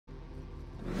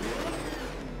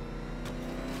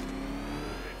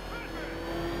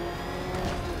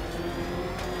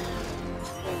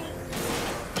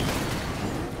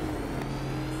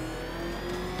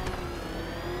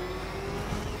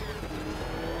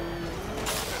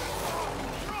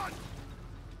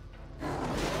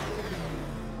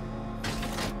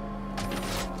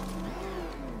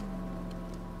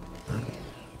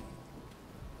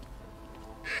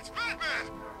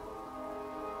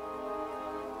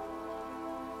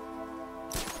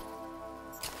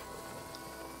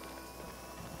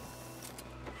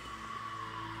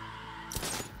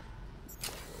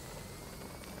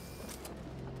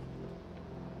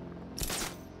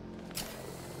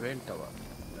Wayne Tower.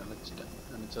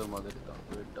 நினைச்சது மாதிரி தான்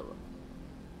Wayne Tower.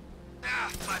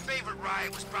 My favorite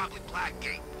ride was probably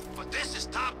Blackgate, but this is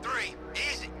top 3.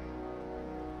 Easy.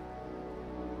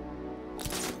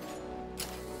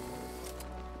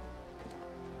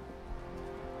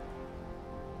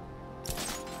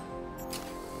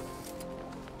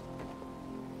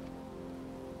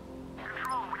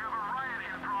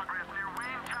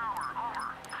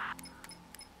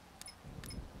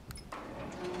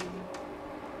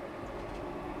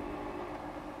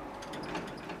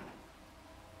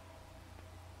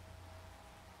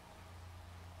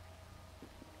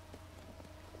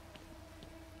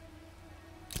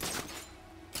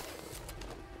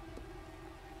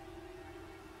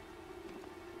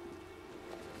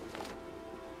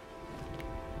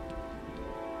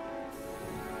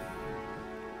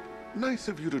 Nice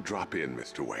of you to drop in,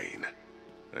 Mr. Wayne.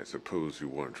 I suppose you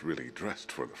weren't really dressed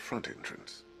for the front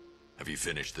entrance. Have you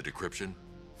finished the decryption?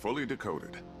 Fully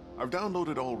decoded. I've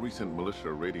downloaded all recent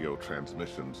militia radio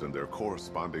transmissions and their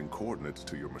corresponding coordinates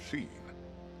to your machine.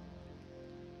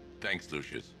 Thanks,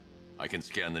 Lucius. I can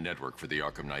scan the network for the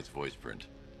Arkham Knight's voice print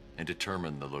and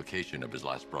determine the location of his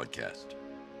last broadcast.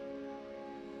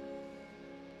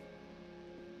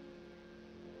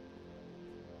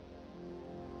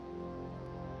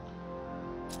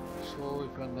 So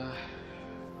இப்போ என்ன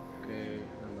okay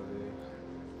நல்லது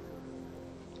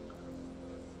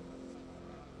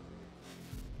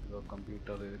இதோ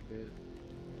computer இருக்கு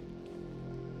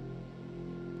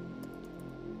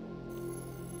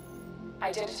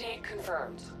Identity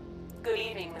confirmed. Good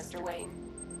evening, Mr. Wayne.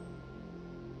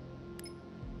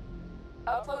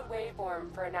 Upload waveform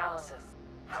for analysis.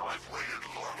 Now I've waited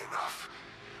long enough.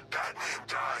 Batman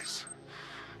dies.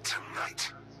 Tonight.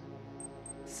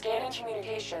 Scanning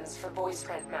communications for voice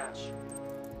print match.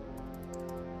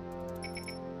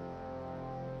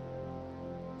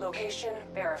 Location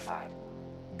verified.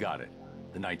 Got it.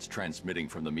 The Knight's transmitting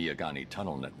from the Miyagani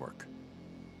tunnel network.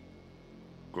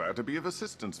 Glad to be of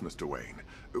assistance, Mr. Wayne.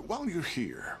 While you're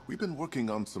here, we've been working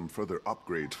on some further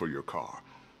upgrades for your car.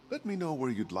 Let me know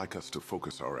where you'd like us to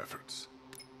focus our efforts.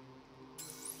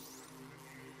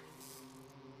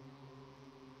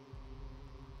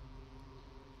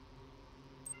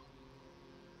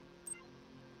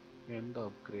 End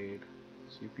upgrade,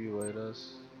 CPU virus,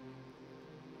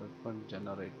 weapon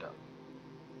generator,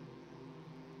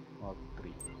 Mark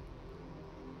 3.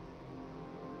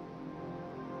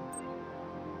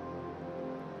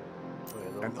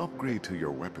 An upgrade to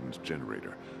your weapons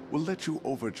generator will let you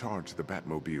overcharge the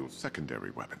Batmobile's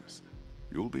secondary weapons.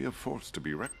 You'll be a force to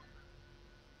be reckoned.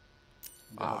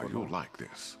 You'll like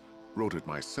this. Wrote it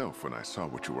myself when I saw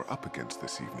what you were up against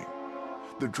this evening.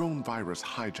 The drone virus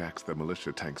hijacks the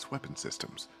militia tank's weapon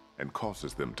systems and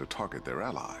causes them to target their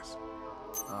allies.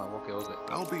 Okay.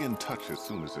 I'll be in touch as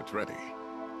soon as it's ready.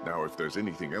 Now, if there's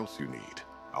anything else you need,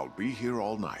 I'll be here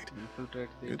all night.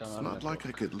 It's not like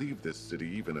I could leave this city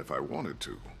even if I wanted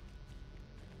to.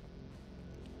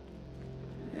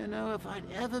 You know, if I'd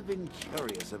ever been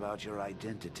curious about your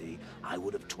identity, I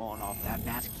would have torn off that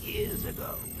mask years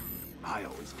ago. I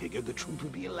always figured the truth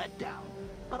would be a letdown.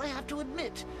 But I have to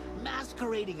admit,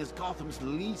 masquerading as Gotham's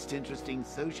least interesting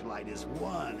socialite is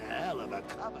one hell of a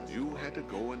cover. You had to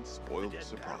go and spoil the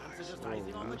surprise. I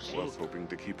was hoping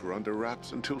to keep her under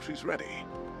wraps until she's ready.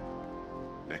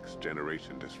 Next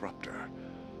generation disruptor.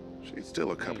 She's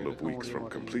still a couple of weeks from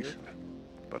completion,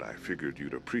 but I figured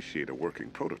you'd appreciate a working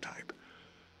prototype.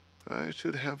 I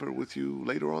should have her with you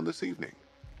later on this evening.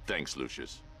 Thanks,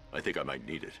 Lucius. I think I might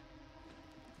need it.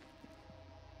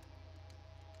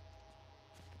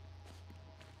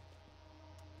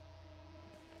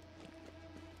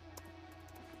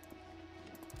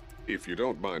 If you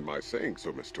don't mind my saying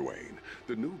so, Mr. Wayne,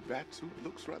 the new Batsuit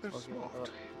looks rather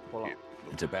smart.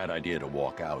 It's a bad idea to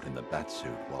walk out in the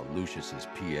Batsuit while Lucius's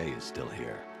PA is still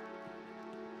here.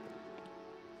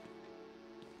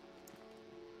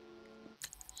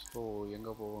 So,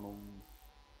 எங்க போகணும்?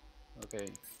 Okay.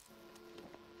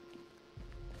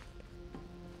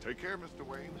 Take care, Mr.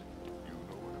 Wayne. You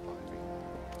know where to find me.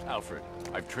 Alfred,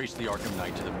 I've traced the Arkham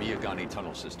Knight to the Miyagani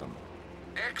tunnel system.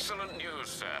 Excellent news,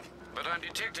 sir. But I'm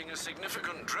detecting a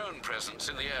significant drone presence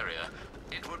in the area.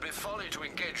 It would be folly to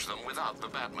engage them without the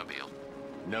Batmobile.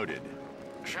 Noted.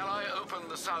 Shall I open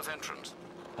the south entrance?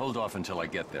 Hold off until I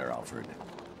get there, Alfred.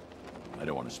 I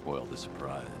don't want to spoil the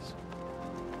surprise.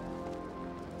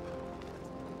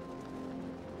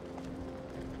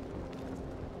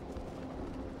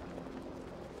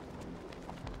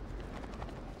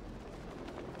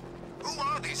 Who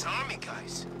are these army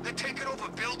guys? They're taking over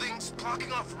buildings,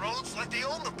 blocking off roads like they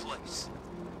own the place.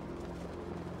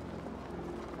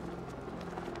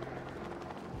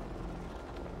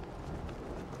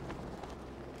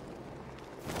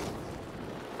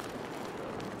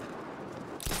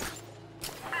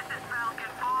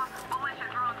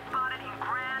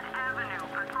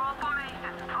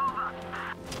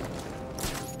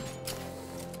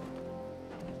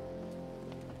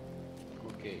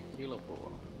 Okay கீழே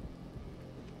போகணும்.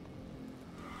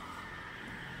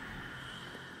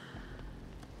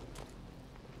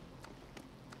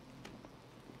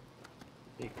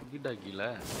 குதிடா கீழே.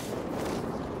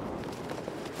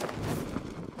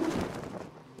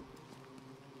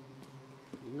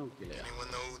 இன்னும் கீழே. Anyone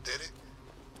know who did it?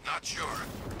 Not sure.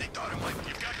 They thought it might be.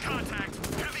 You've got contact.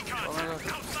 Heavy contact.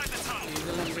 Outside the tunnel.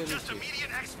 Just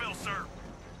immediate exfil, sir.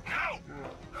 No!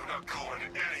 I'm not going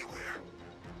anywhere.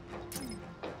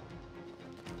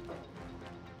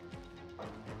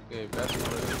 Okay, back to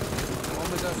the... Oh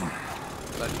my god.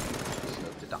 Bloody.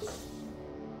 Sit down.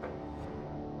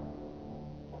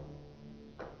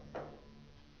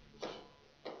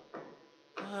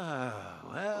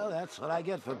 Well, that's what I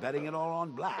get for betting it all on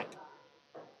black.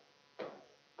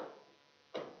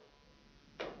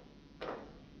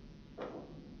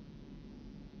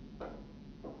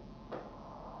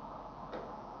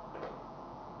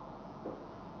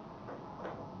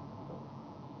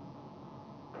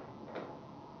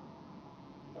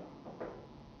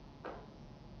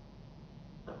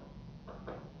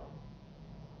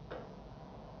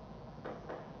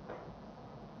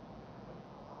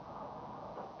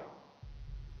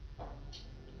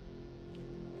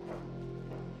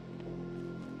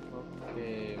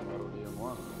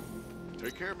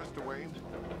 Take care, Mr. Wayne.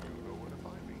 You know where to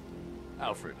find me.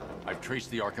 Alfred, I've traced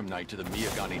the Arkham Knight to the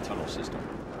Miyagani tunnel system.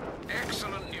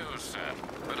 Excellent news, sir.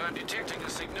 But I'm detecting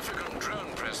a significant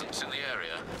drone presence in the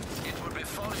area. It would be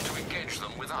folly to engage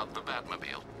them without the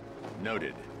Batmobile.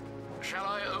 Noted. Shall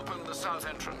I open the south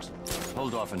entrance?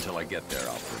 Hold off until I get there,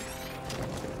 Alfred.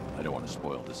 I don't want to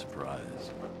spoil the surprise.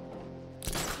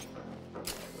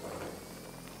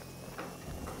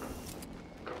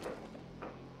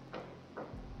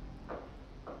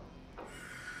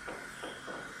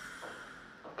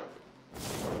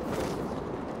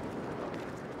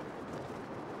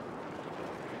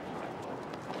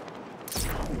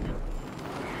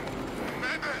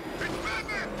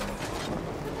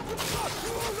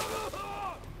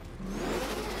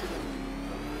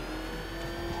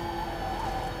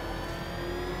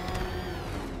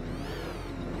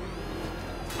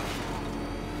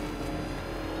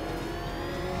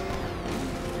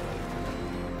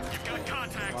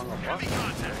 Heavy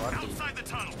contact. Outside the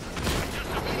tunnel.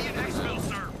 Just immediate exfil,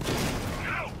 sir.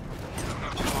 No!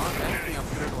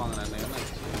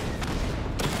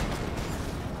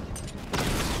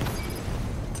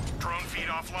 Drone feed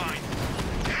offline.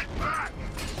 Get back!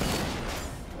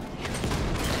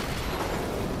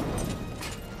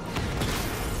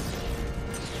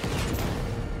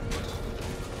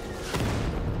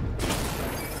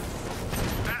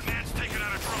 Batman's taken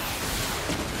out a drone.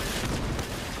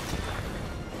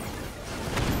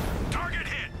 Target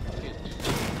hit!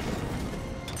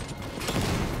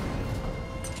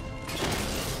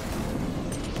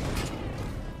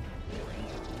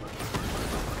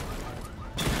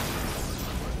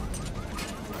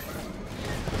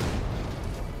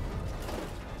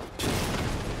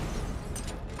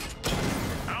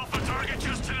 Alpha target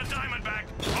just to the Diamondback.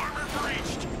 Armor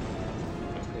breached.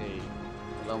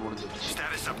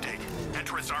 Status update.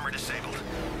 Entrance armor disabled.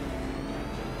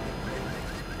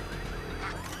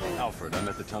 Alfred, I'm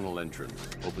at the tunnel entrance.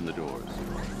 Open the doors.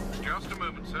 Just a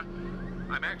moment, sir.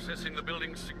 I'm accessing the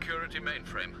building's security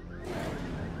mainframe.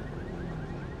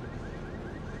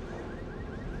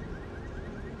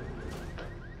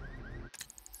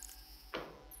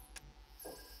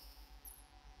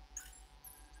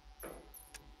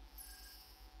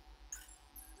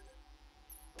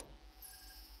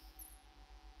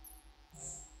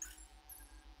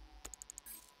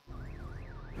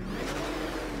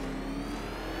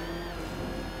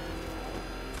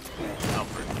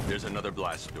 Alfred, there's another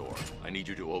blast door. I need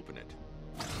you to open it.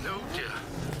 Oh dear.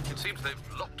 It seems they've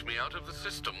locked me out of the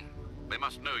system. They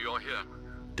must know you're here.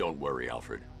 Don't worry,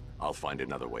 Alfred. I'll find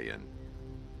another way in.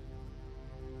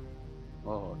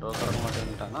 Oh, door karak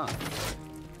matena.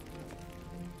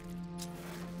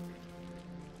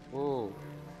 Oh.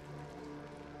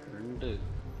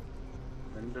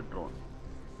 Rendu drone.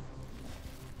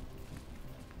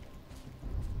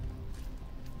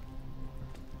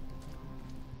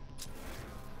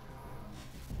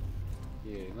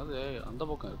 என்னது அந்த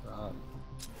பக்கம் இருக்கா?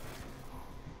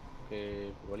 Okay,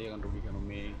 வழியை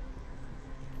கண்டுபிடிக்கணுமே.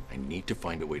 I need to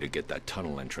find a way to get that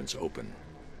tunnel entrance open.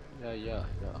 Yeah.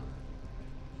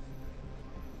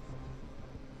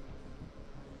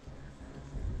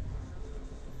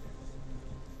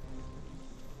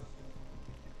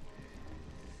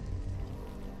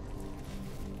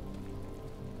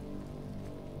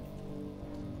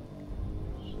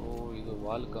 So, இது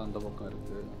வாலுக்கு அந்த பக்கம்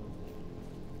இருக்கு.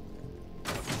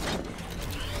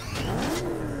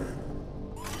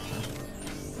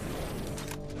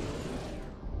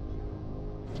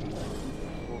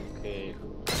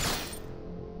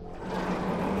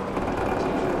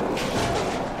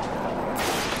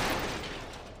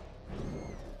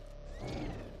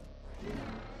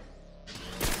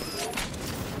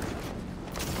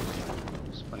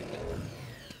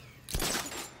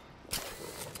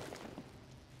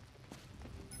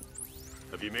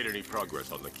 you made any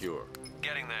progress on the cure?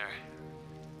 Getting there.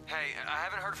 Hey, I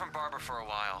haven't heard from Barbara for a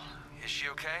while. Is she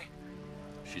okay?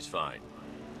 She's fine.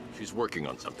 She's working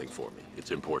on something for me.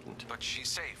 It's important. But she's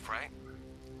safe, right?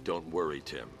 Don't worry,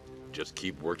 Tim. Just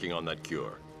keep working on that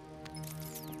cure.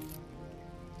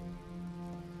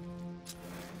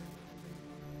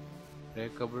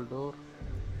 Breakable door.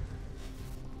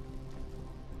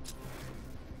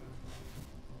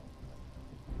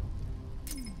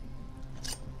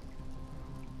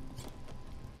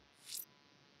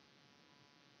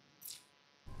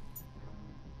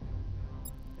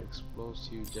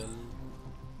 Explosive gel.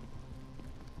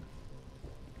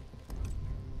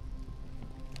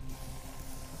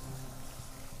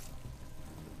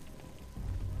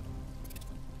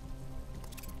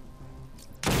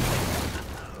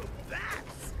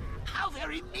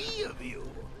 Very me of you.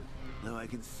 Though I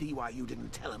can see why you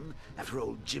didn't tell him after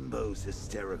old Jimbo's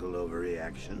hysterical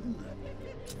overreaction.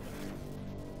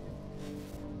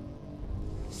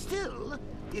 Still,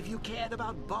 if you cared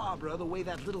about Barbara the way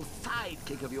that little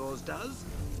sidekick of yours does,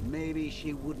 maybe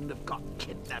she wouldn't have got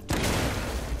kidnapped.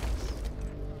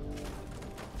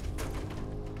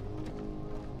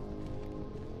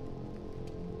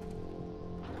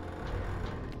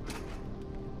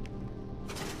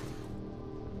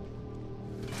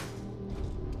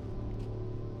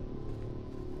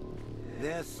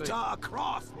 They're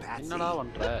star-crossed, Patsy.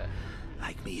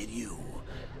 Like me and you.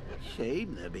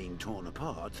 Shame they're being torn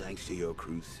apart thanks to your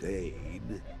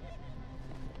crusade.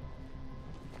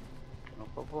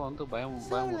 So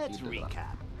let's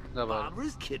recap.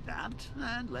 Barbara's kidnapped,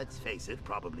 and let's face it,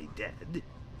 probably dead.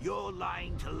 You're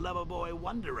lying to Loverboy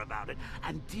Wonder about it,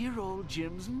 and dear old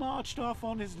Jim's marched off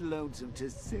on his lonesome to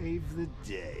save the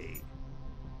day.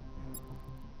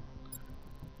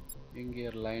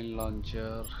 Finger line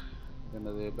launcher.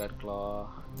 Another bad claw,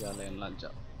 line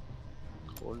launcher.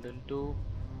 Hold L2.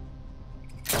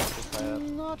 Fire.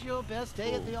 Not your best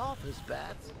day at the office,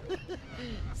 Bats.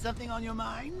 Something on your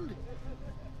mind?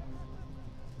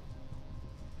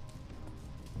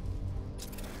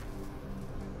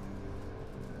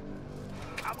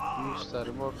 Come on! Use the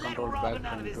remote control back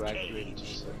to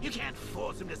activate. You can't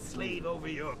force him to slave over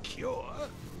your cure.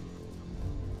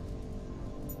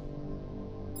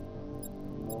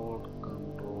 Remote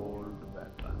controlled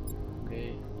background.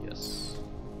 Okay, yes.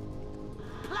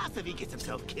 Plus, if he gets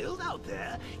himself killed out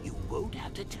there, you won't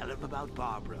have to tell him about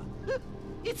Barbara.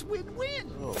 It's win-win.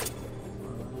 Oh.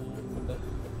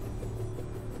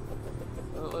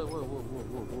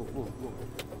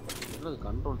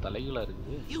 Control தலைகளா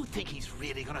இருக்கு. You think he's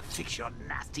really gonna fix your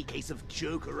nasty case of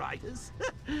jokeritis?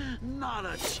 Not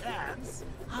a chance.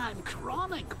 I'm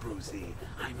chronic, Brucey.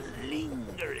 I'm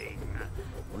lingering.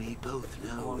 We both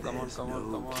know there's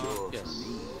no cure for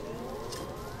me.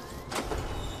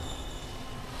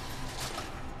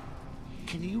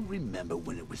 Can you remember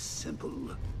when it was simple?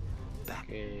 Back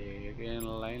again,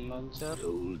 line launcher.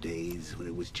 Old days when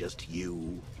it was just you,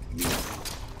 me,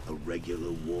 a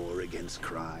regular war against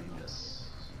crime. Yes.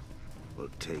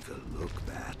 Well, take a look,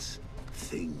 Bats.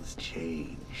 Things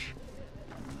change.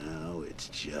 Now it's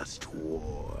just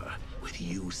war, with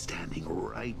you standing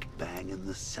right bang in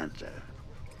the center.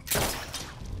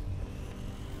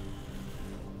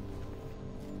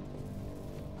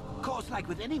 Of course, like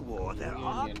with any war, there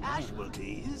are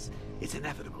casualties. It's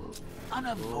inevitable,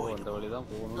 unavoidable,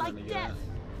 like death.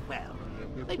 Well,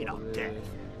 maybe not death.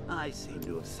 I seem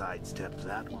to have sidestepped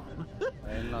that one.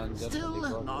 Still,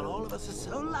 not all of us are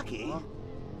so lucky.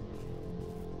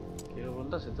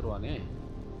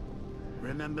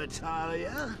 Remember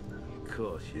Talia? Of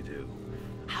course you do.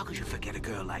 How could you forget a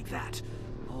girl like that?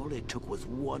 All it took was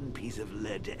one piece of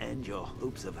lead to end your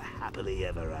hopes of a happily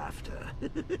ever after.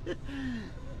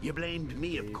 You blamed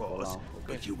me, of course,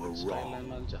 but you were wrong.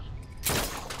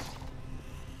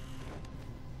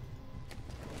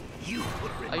 You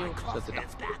put her in my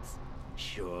crosshairs, Bats.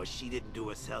 Sure, she didn't do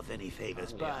herself any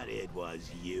favors, but it was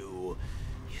you.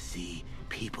 You see,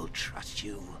 people trust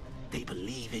you. They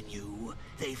believe in you.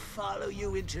 They follow you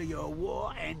into your war,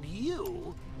 and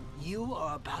you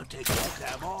are about to get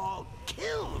them all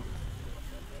killed.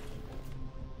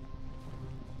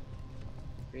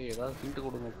 Hey, that's into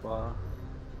கொடுங்கப்பா.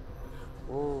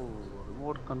 Oh,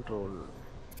 remote control.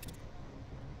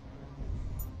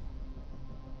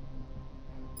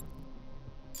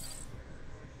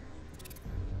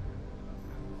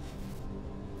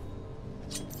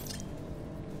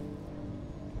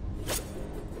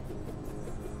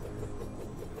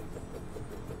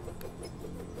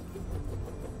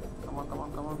 Come on.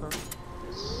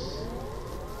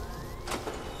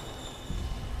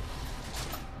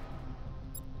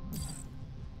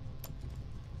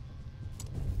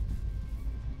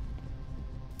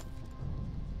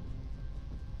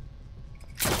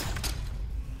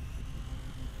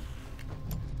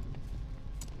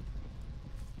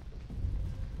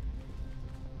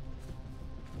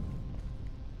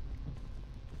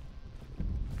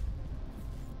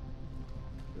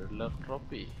 Riddler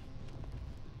trophy.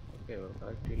 Okay, we'll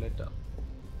correct you later.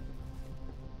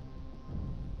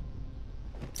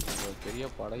 பெரிய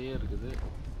படையே இருக்குது.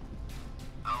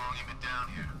 How long you been down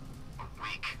here? A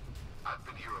week? I've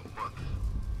been here a month.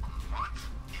 A month?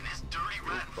 In this dirty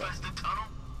rat-infested tunnel?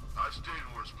 I've stayed in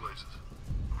worse places.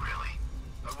 Really?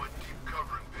 I went deep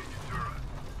covering Ventura.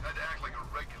 Had to act like a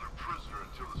regular prisoner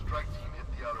until the strike team hit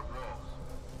the outer walls.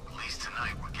 At least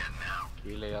tonight we're getting out.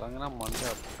 கீழே இறங்கினா மண்டை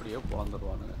அப்படியே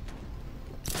பிறந்துடுவானுங்க.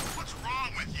 What's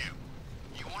wrong with you?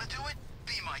 You want to do it?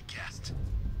 Be my guest.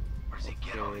 Where's he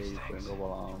get all these things?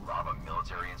 Rob a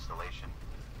military installation.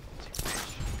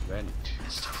 Vent.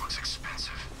 This stuff looks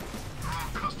expensive. They're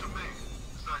all custom made,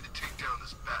 designed to take down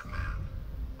this Batman.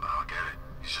 I'll get it.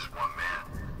 He's just one man.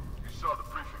 You saw the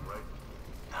briefing, right?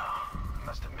 No, I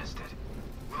must have missed it.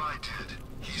 Well, I did.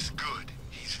 He's good.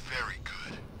 He's very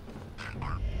good.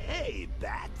 Hey,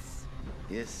 Bats.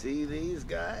 You see these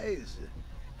guys?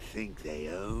 Think they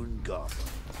own Gotham.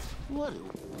 What a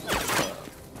world.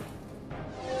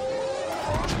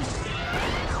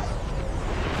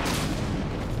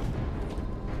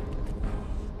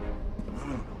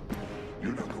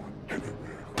 You're not going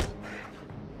anywhere, man.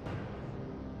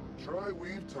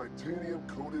 Tri-weave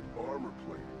titanium-coated armor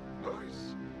plate. Nice.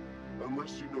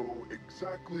 Unless you know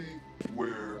exactly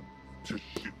where to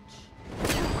shoot.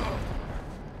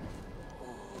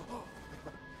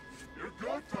 You're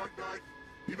good, Dark Knight.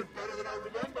 Even better than I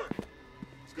remember.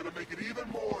 It's gonna make it even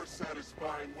more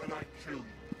satisfying when I kill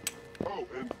you. Oh,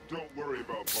 and don't worry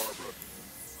about Barbara.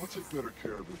 I'll take better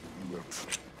care of her than you ever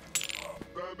did.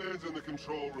 Batman's in the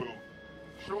control room.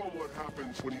 Show him what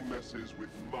happens when he messes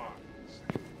with minds.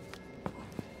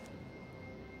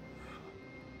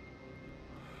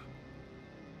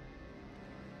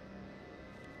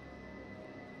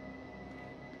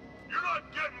 You're not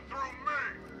getting through me!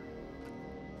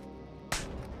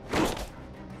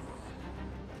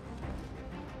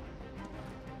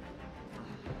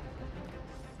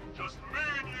 Just me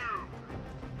and you!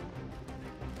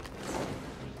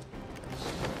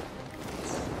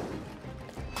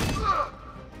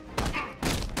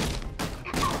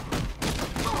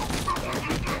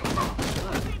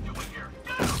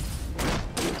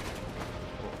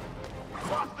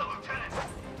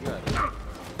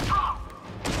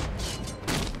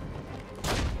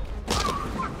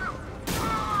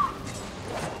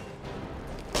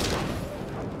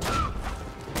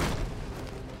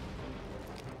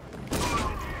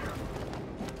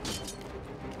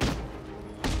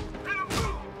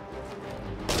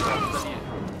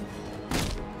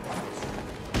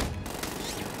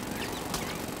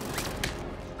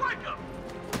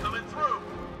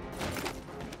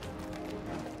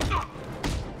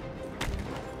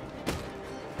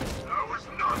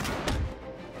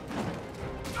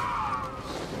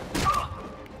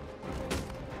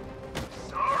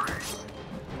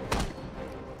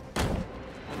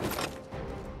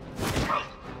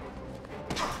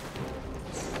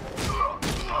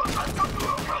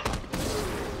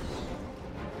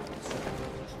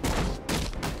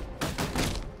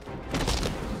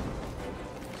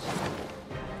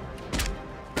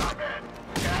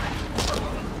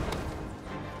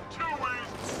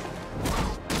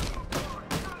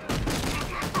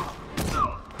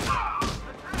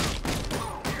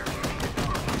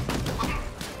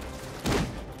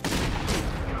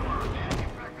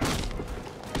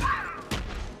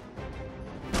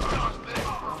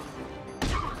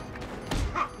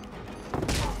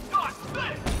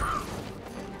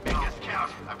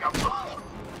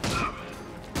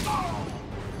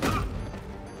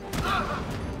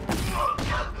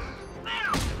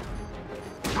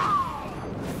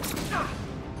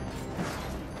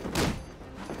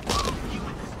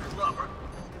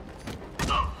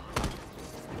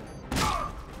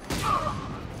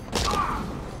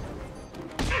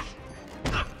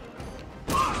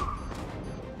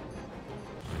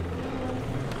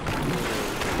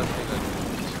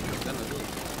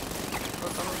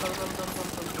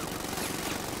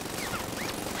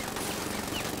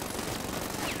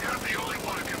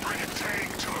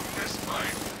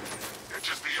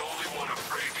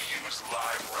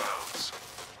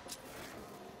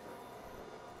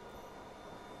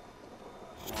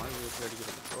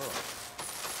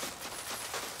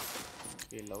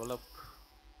 Okay, level up.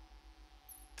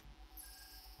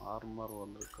 Armor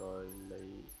வந்திருக்கா இல்லை.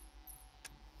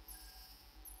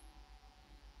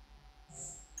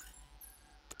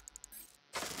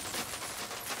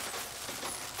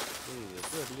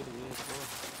 எப்படி அடிக்கிறீங்க இப்போ?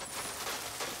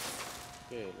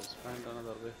 Okay, let's find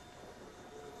another way.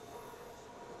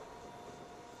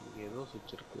 இங்க ஏதோ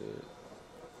சுவிட்ச் இருக்கு.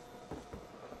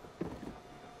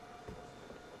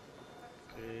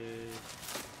 Okay.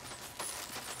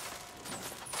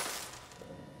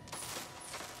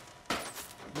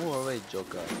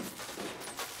 Joker.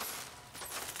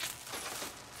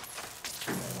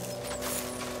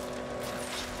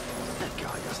 That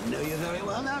guy doesn't know you very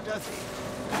well now, does he?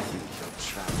 I think you're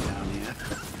trapped down here.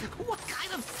 What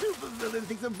kind of supervillain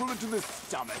thinks a bullet to the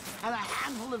stomach and a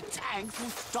handful of tanks will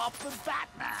stop the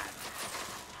Batman?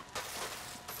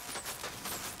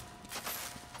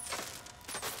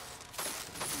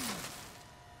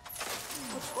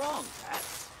 What's wrong, Pat?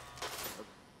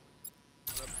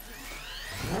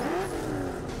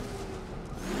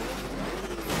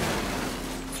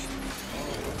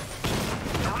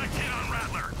 Not a kid on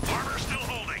Rattler. Armor still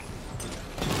holding.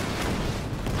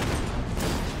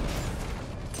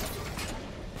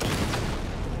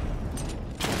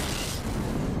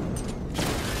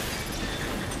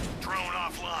 Drone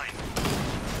offline.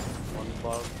 One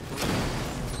bar.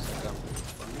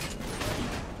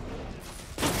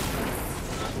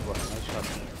 Nice shot.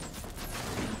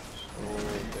 So,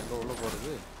 எங்க உள்ள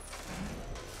போறது?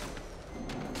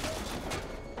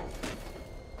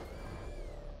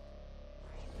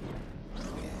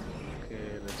 Okay,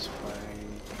 let's find.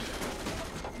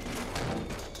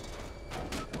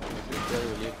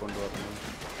 வெளியே கொண்டு வரணும்.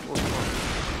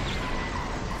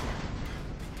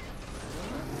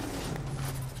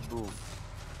 Boom.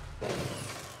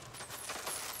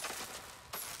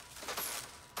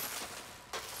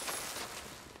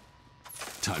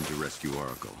 Time to rescue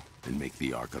Oracle and make the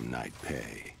Arkham Knight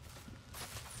pay.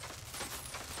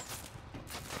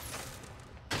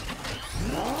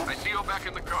 I see you're back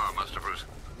in the car, Master Bruce.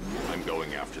 I'm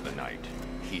going after the Knight.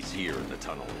 He's here in the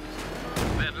tunnel.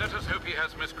 Then let us hope he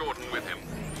has Miss Gordon with him.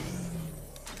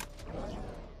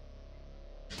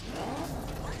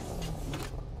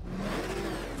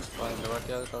 இந்த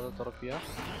வாட்டியாவது கதவு திறப்பியா?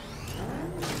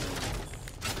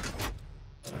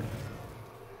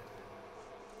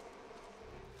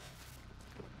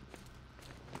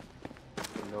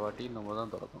 இந்த வாட்டி நம்ம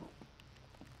தான் திறக்கணும்.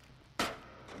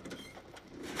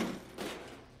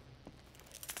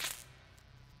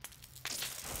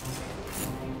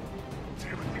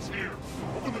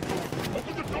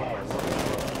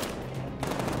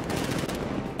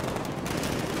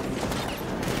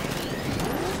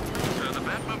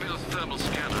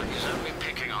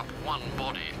 One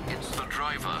body. It's the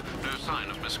driver. No sign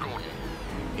of Miss Gordon.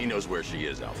 He knows where she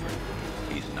is, Alfred.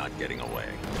 He's not getting away.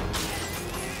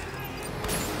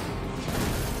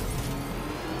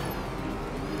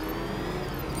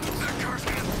 That car's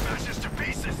gonna smash us to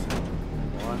pieces.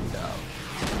 One down.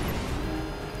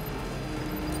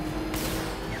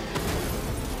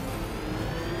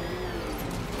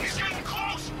 He's getting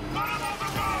close. Let him on the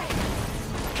road.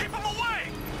 Keep him away.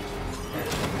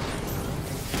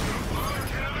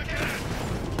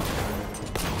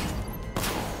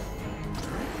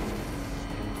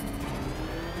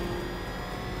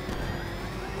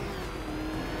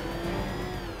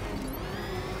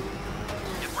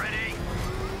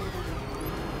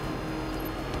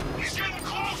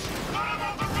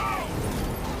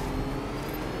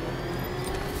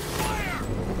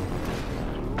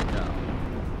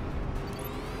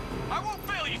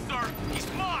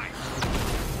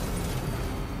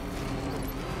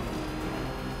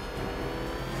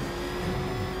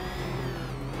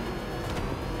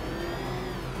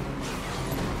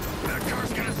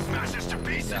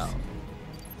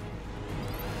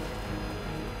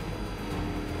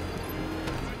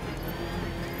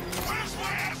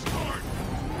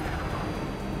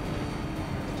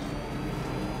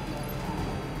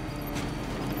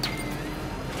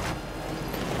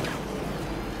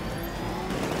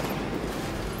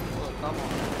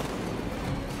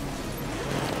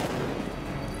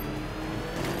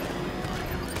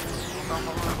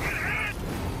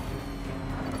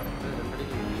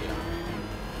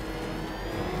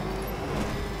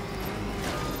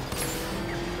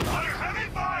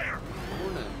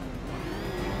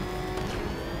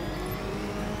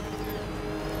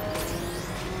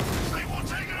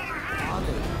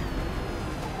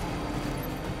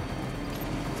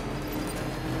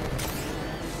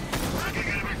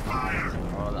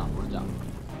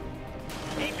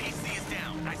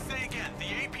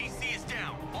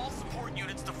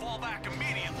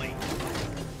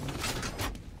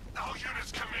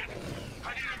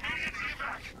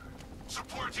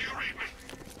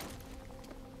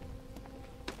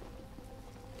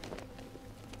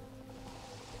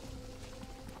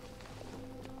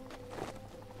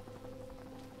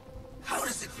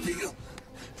 Feel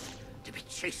to be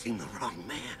chasing the wrong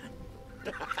man.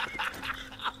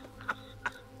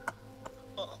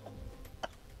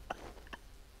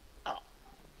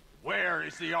 Where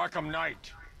is the Arkham Knight?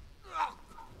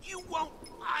 You won't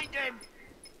find him.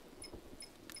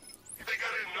 They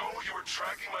got in know you were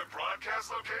tracking my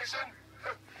broadcast location?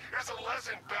 Here's a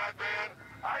lesson, Batman.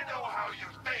 I know how you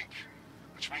think,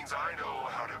 which means I know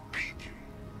how to beat you.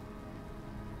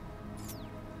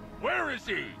 Where is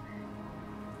he?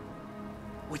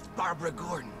 With Barbara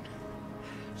Gordon.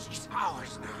 She's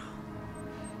ours now.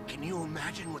 Can you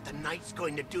imagine what the Knight's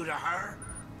going to do to her?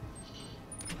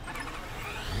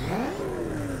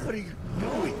 What are you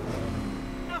doing?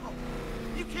 No!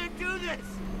 You can't do this!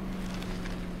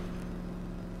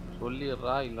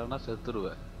 சொல்லிடுறா இல்லைன்னா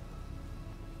செத்துருவேன்.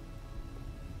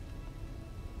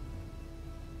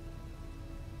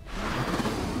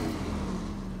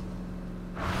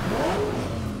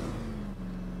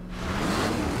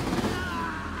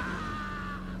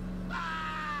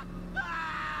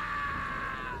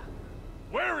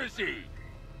 Where is he?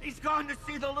 He's gone to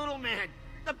see the little man,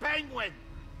 the Penguin.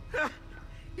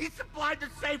 He supplied the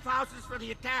safe houses for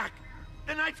the attack.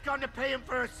 The Knight's gone to pay him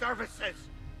for his services.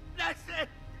 That's it.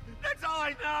 That's all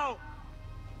I know.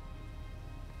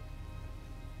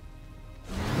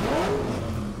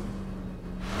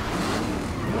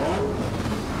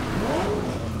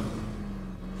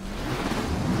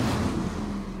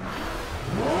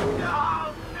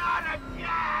 No, not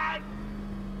again!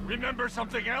 Remember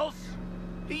something else?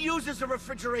 He uses a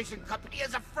refrigeration company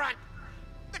as a front.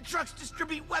 The trucks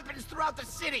distribute weapons throughout the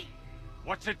city.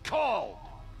 What's it called?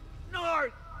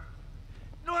 North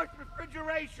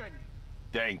Refrigeration.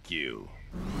 Thank you.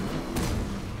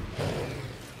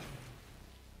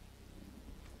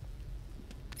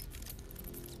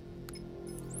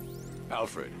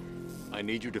 Alfred, I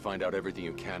need you to find out everything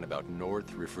you can about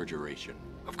North Refrigeration.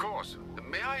 Of course.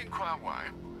 May I inquire why?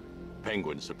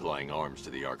 Penguin's supplying arms to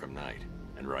the Arkham Knight,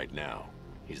 and right now,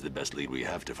 he's the best lead we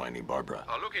have to finding Barbara.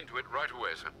 I'll look into it right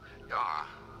away, sir. Ah,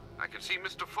 I can see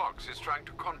Mr. Fox is trying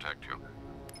to contact you.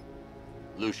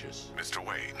 Lucius. Mr.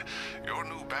 Wayne, your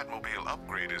new Batmobile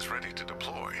upgrade is ready to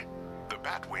deploy. The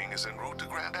Batwing is en route to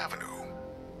Grand Avenue.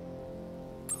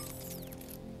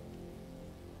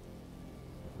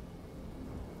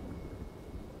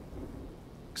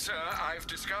 Sir, I've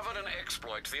discovered an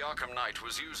exploit the Arkham Knight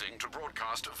was using to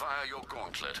broadcast via your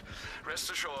gauntlet.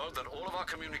 Rest assured that all of our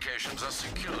communications are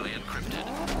securely encrypted.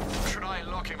 Should I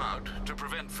lock him out to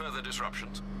prevent further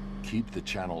disruptions? Keep the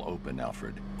channel open,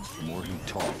 Alfred. The more he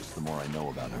talks, the more I know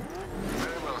about him.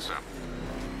 Very well, sir.